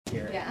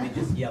here. Yeah. We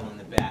just yell in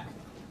the back.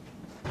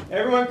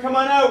 Everyone come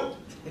on out!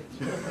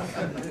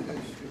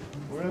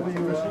 Wherever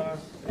you are.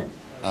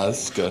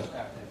 This is good.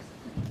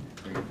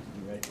 You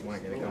ready? You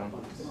want to get it going?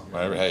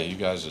 Whatever. Hey, you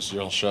guys, it's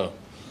your show.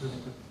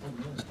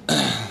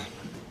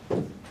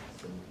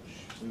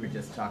 We were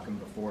just talking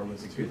before.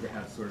 Was it good to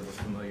have sort of a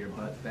familiar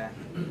buzz back?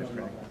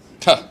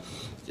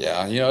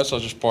 Yeah, it's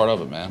just part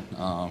of it, man.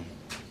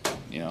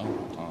 You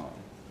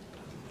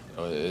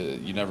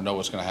never know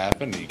what's going to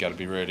happen. You got to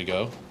be ready to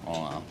go.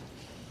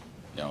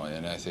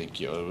 And I think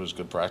it was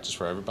good practice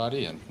for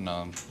everybody, and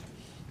then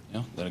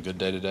a good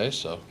day today.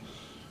 So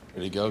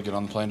ready to go, get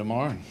on the plane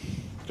tomorrow, and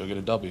go get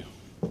a W.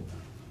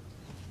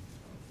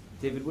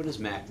 David, what does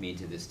Mac mean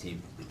to this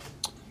team?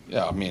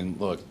 Yeah, I mean,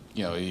 look,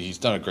 he's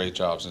done a great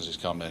job since he's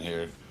come in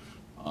here.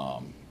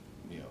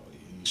 He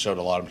showed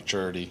a lot of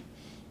maturity.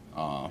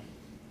 And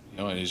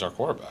he's our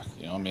quarterback.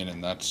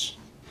 And that's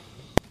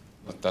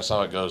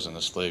how it goes in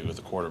this league with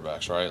the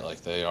quarterbacks, right?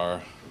 Like they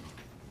are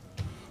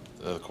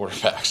the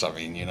quarterbacks.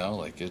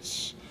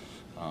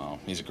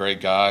 He's a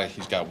great guy.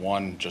 He's got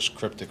one just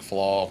cryptic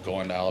flaw of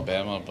going to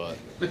Alabama, but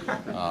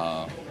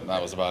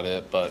that was about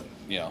it. But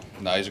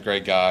he's a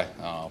great guy.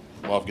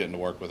 Love getting to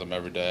work with him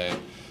every day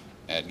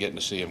and getting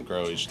to see him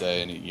grow each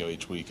day and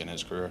each week in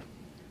his career.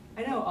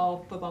 I know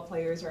all football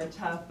players are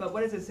tough, but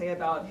what does it say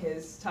about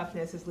his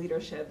toughness, his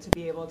leadership, to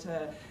be able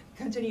to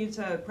continue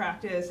to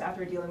practice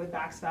after dealing with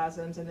back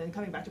spasms and then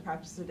coming back to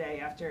practice today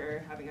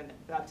after having an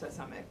upset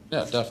stomach?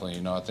 Yeah,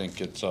 definitely. I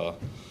think it's, like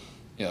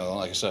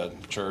I said,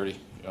 maturity.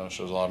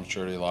 Shows a lot of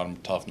maturity, a lot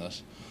of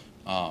toughness.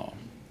 And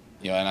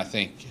I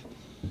think,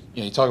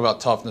 you talk about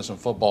toughness in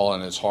football,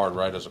 and it's hard,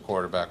 right, as a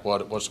quarterback.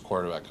 What's the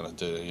quarterback going to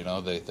do?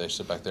 They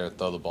sit back there and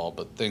throw the ball,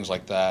 but things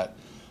like that.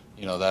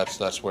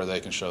 That's where they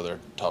can show their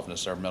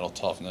toughness, their mental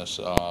toughness.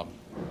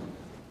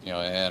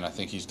 And I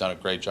think he's done a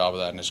great job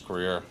of that in his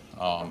career.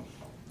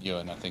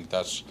 And I think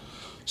that's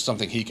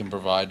something he can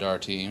provide to our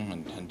team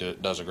and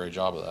does a great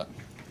job of that.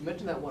 You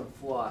mentioned that one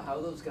flaw. How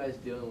are those guys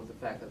dealing with the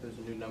fact that there's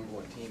a new number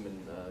one team in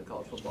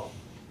college football?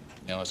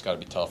 It's got to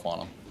be tough on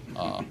them.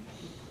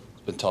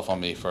 It's been tough on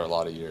me for a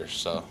lot of years,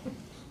 so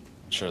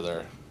I'm sure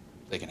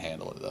they can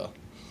handle it, though.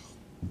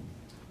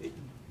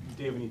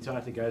 Dave, when you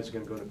talk to guys who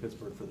are going to go to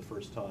Pittsburgh for the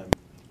first time,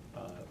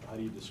 how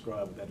do you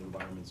describe what that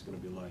environment's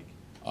going to be like?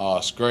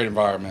 It's a great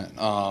environment.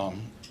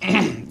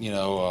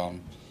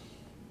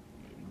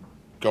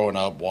 Growing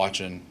up,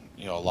 watching,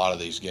 a lot of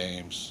these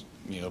games,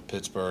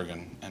 Pittsburgh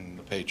and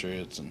the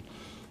Patriots, and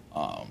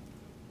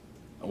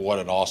what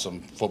an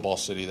awesome football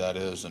city that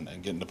is, and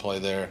getting to play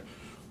there.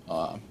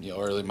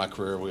 Early in my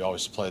career, we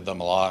always played them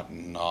a lot,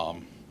 and,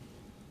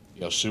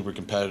 super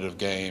competitive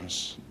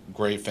games,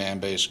 great fan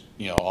base,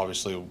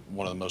 obviously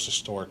one of the most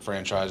historic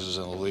franchises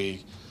in the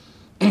league.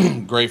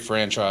 Great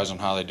franchise on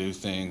how they do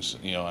things,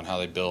 and how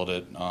they build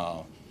it.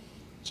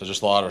 So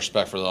just a lot of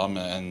respect for them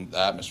and the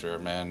atmosphere,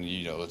 man.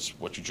 It's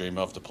what you dream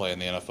of, to play in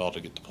the NFL, to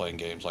get to play in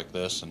games like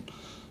this, and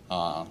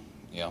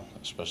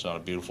especially on a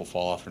beautiful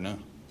fall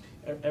afternoon.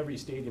 Every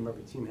stadium,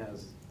 every team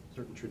has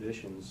certain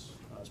traditions,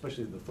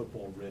 especially the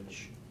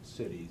football-rich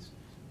cities.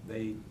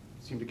 They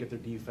seem to get their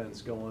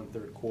defense going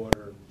third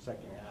quarter,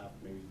 second half,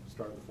 maybe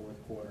start of the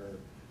fourth quarter,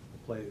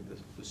 play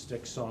the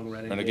Styx song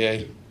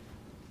Renegade.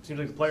 Seems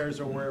like the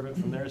players are aware of it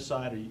from their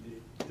side.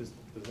 Does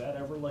that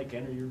ever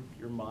enter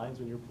your minds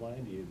when you're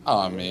playing?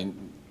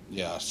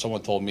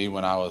 Someone told me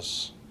when I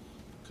was,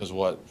 because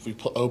we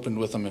opened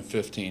with them in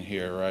 15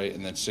 here, right,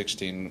 and then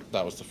 16.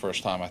 That was the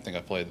first time I think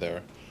I played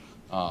there,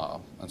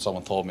 and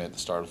someone told me at the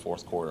start of the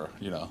fourth quarter,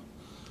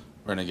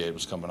 Renegade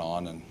was coming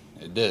on, and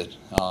it did.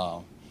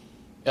 I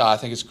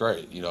think it's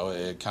great.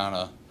 It kind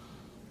of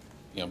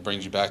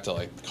brings you back to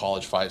like the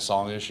college fight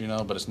song-ish,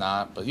 but it's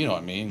not. But you know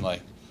what I mean,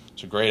 like.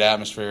 It's a great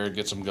atmosphere. It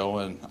gets them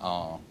going.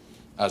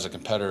 As a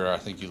competitor, I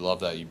think you love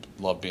that. You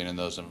love being in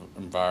those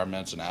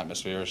environments and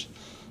atmospheres.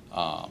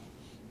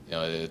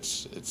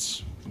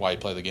 It's why you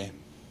play the game.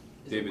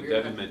 David,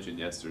 Devin mentioned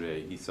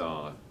yesterday he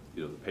saw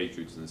the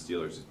Patriots and the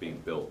Steelers as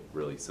being built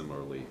really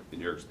similarly. In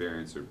your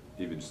experience, or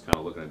even just kind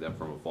of looking at them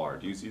from afar,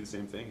 do you see the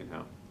same thing, and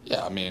how?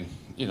 Yeah,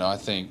 I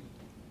think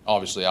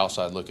obviously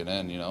outside looking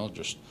in,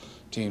 just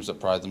teams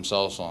that pride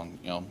themselves on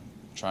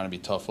trying to be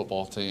tough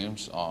football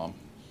teams.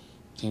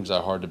 Teams that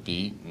are hard to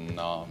beat, and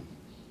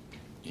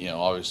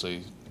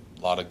obviously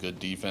a lot of good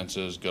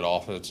defenses, good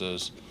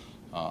offenses.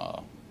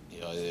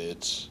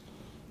 It's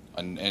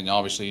and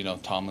obviously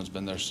Tomlin's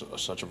been there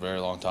such a very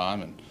long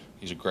time, and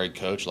he's a great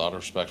coach. A lot of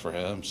respect for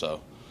him.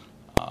 So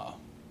I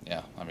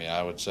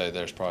would say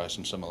there's probably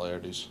some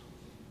similarities.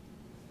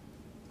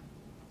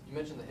 You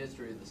mentioned the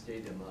history of the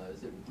stadium.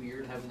 Is it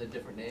weird having a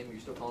different name? You're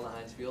still calling it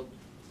Heinz Field?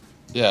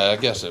 Yeah, I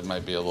guess it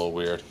might be a little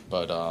weird,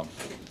 but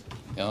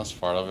it's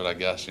part of it, I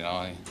guess.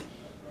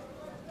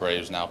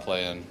 Braves now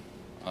playing,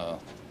 I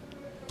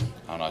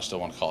don't know, I still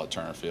want to call it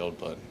Turner Field,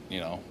 but,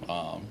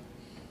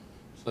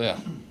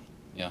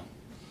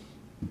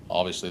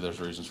 obviously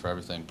there's reasons for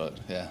everything, but,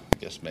 I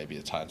guess maybe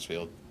it's Heinz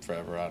Field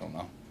forever, I don't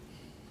know.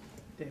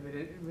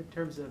 David, in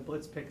terms of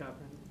blitz pickup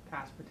and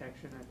pass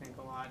protection, I think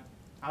a lot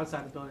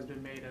outside the building has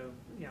been made of,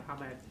 how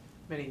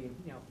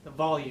the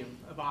volume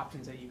of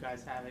options that you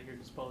guys have at your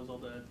disposal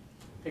to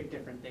pick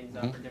different things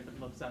up or different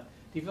looks up.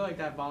 Do you feel like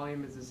that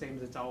volume is the same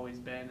as it's always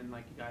been, and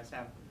like you guys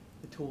have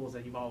the tools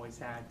that you've always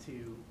had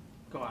to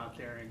go out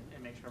there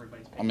and make sure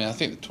everybody's paying? I mean, I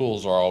think the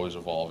tools are always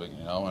evolving,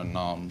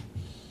 and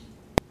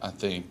I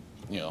think,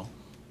 we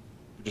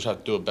just have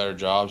to do a better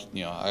job.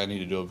 I need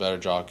to do a better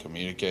job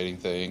communicating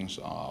things.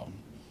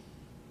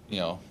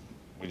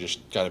 We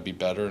just got to be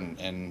better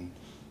and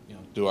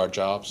do our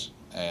jobs.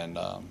 And,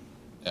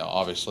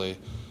 obviously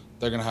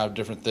they're going to have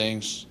different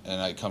things,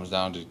 and it comes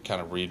down to kind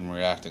of reading and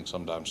reacting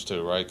sometimes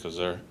too, right? Because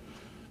they're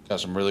got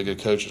some really good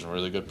coaches and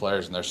really good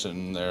players, and they're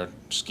sitting there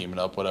scheming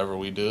up whatever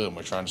we do, and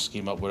we're trying to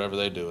scheme up whatever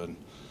they do. And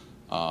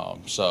I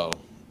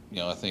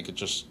think it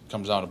just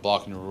comes down to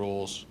blocking your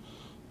rules,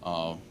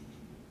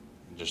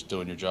 just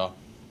doing your job.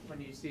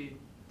 When you see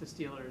the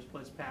Steelers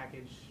blitz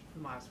package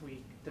from last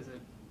week, does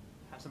it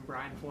have some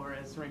Brian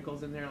Flores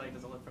wrinkles in there? Like,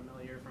 does it look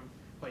familiar from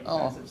what you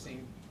guys have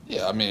seen?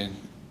 Yeah, I mean,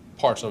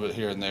 parts of it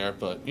here and there,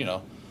 but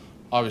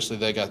obviously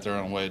they got their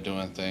own way of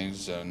doing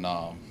things, and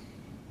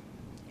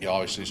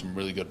obviously some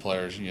really good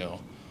players. I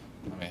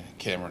mean,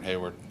 Cameron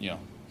Hayward, kind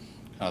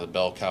of the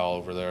bell cow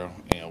over there.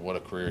 What a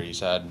career he's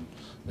had, and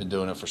been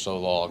doing it for so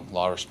long. A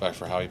lot of respect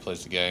for how he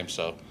plays the game.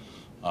 So,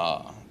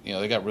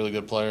 they got really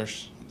good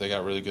players. They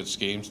got really good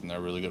schemes, and they're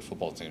a really good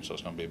football team. So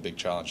it's going to be a big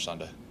challenge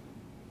Sunday.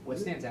 What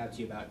stands out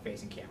to you about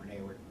facing Cameron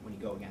Hayward when you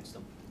go against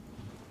him?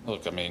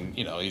 Look, I mean,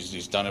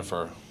 he's done it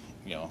for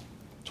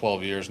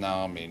 12 years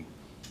now. I mean,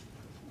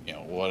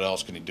 what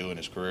else can he do in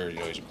his career?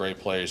 He's a great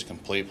player. He's a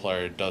complete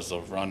player. Does the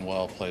run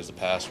well, plays the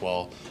pass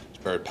well. He's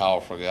a very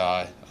powerful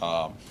guy.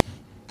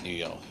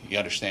 He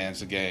understands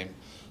the game.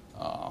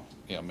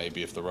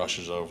 Maybe if the rush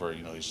is over,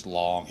 he's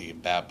long. He can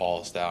bat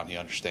balls down. He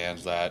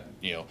understands that.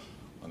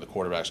 When the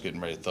quarterback's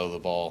getting ready to throw the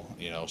ball.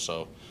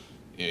 So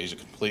he's a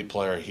complete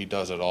player. He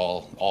does it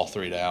all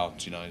 3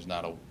 downs. He's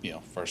not a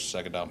first,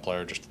 second down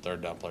player, just a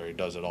third down player. He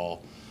does it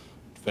all,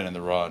 defending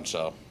the run.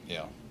 So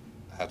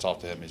hats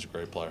off to him. He's a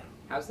great player.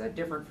 How's that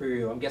different for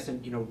you? I'm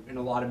guessing, in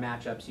a lot of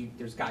matchups,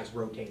 there's guys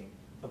rotating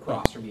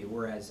across from you,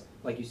 whereas,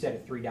 like you said,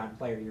 a 3-down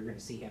player, you're going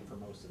to see him for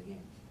most of the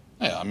game.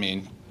 Yeah, I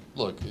mean,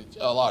 look,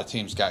 a lot of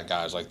teams got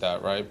guys like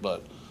that, right?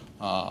 But,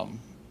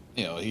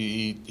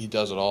 he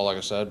does it all, like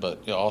I said.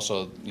 But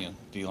also,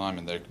 D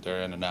linemen,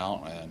 they're in and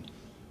out, and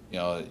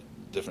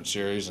different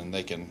series, and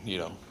they can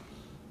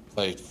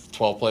play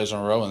 12 plays in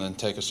a row and then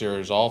take a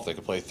series off. They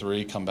could play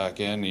 3, come back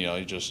in.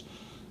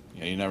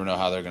 You never know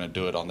how they're going to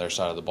do it on their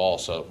side of the ball.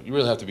 So you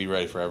really have to be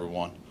ready for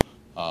everyone,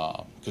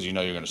 because you're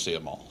going to see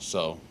them all.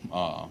 So,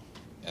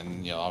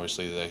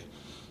 obviously they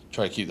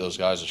try to keep those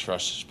guys as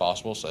fresh as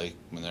possible. So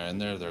when they're in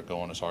there, they're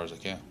going as hard as they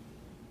can.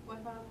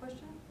 One final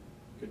question?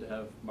 Good to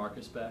have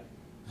Marcus back.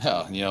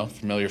 Yeah,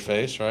 familiar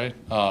face, right?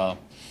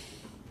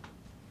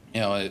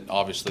 It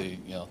obviously,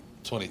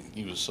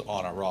 he was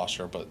on our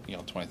roster, but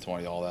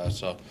 2020, all that.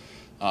 So,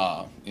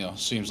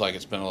 seems like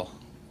it's been a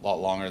lot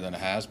longer than it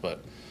has,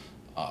 but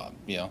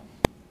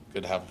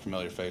good to have a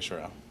familiar face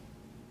around.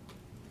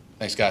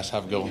 Thanks, guys.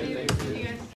 Have a good one.